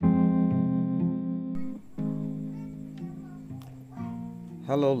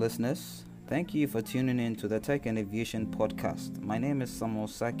Hello, listeners. Thank you for tuning in to the Tech and Aviation podcast. My name is Samuel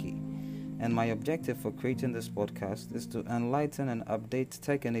Saki, and my objective for creating this podcast is to enlighten and update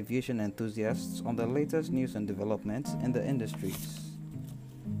tech and aviation enthusiasts on the latest news and developments in the industries.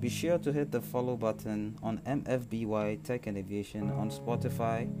 Be sure to hit the follow button on MFBY Tech and Aviation on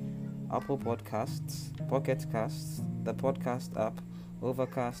Spotify, Apple Podcasts, Pocket Casts, the podcast app,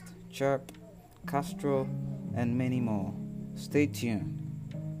 Overcast, Chirp, Castro, and many more. Stay tuned.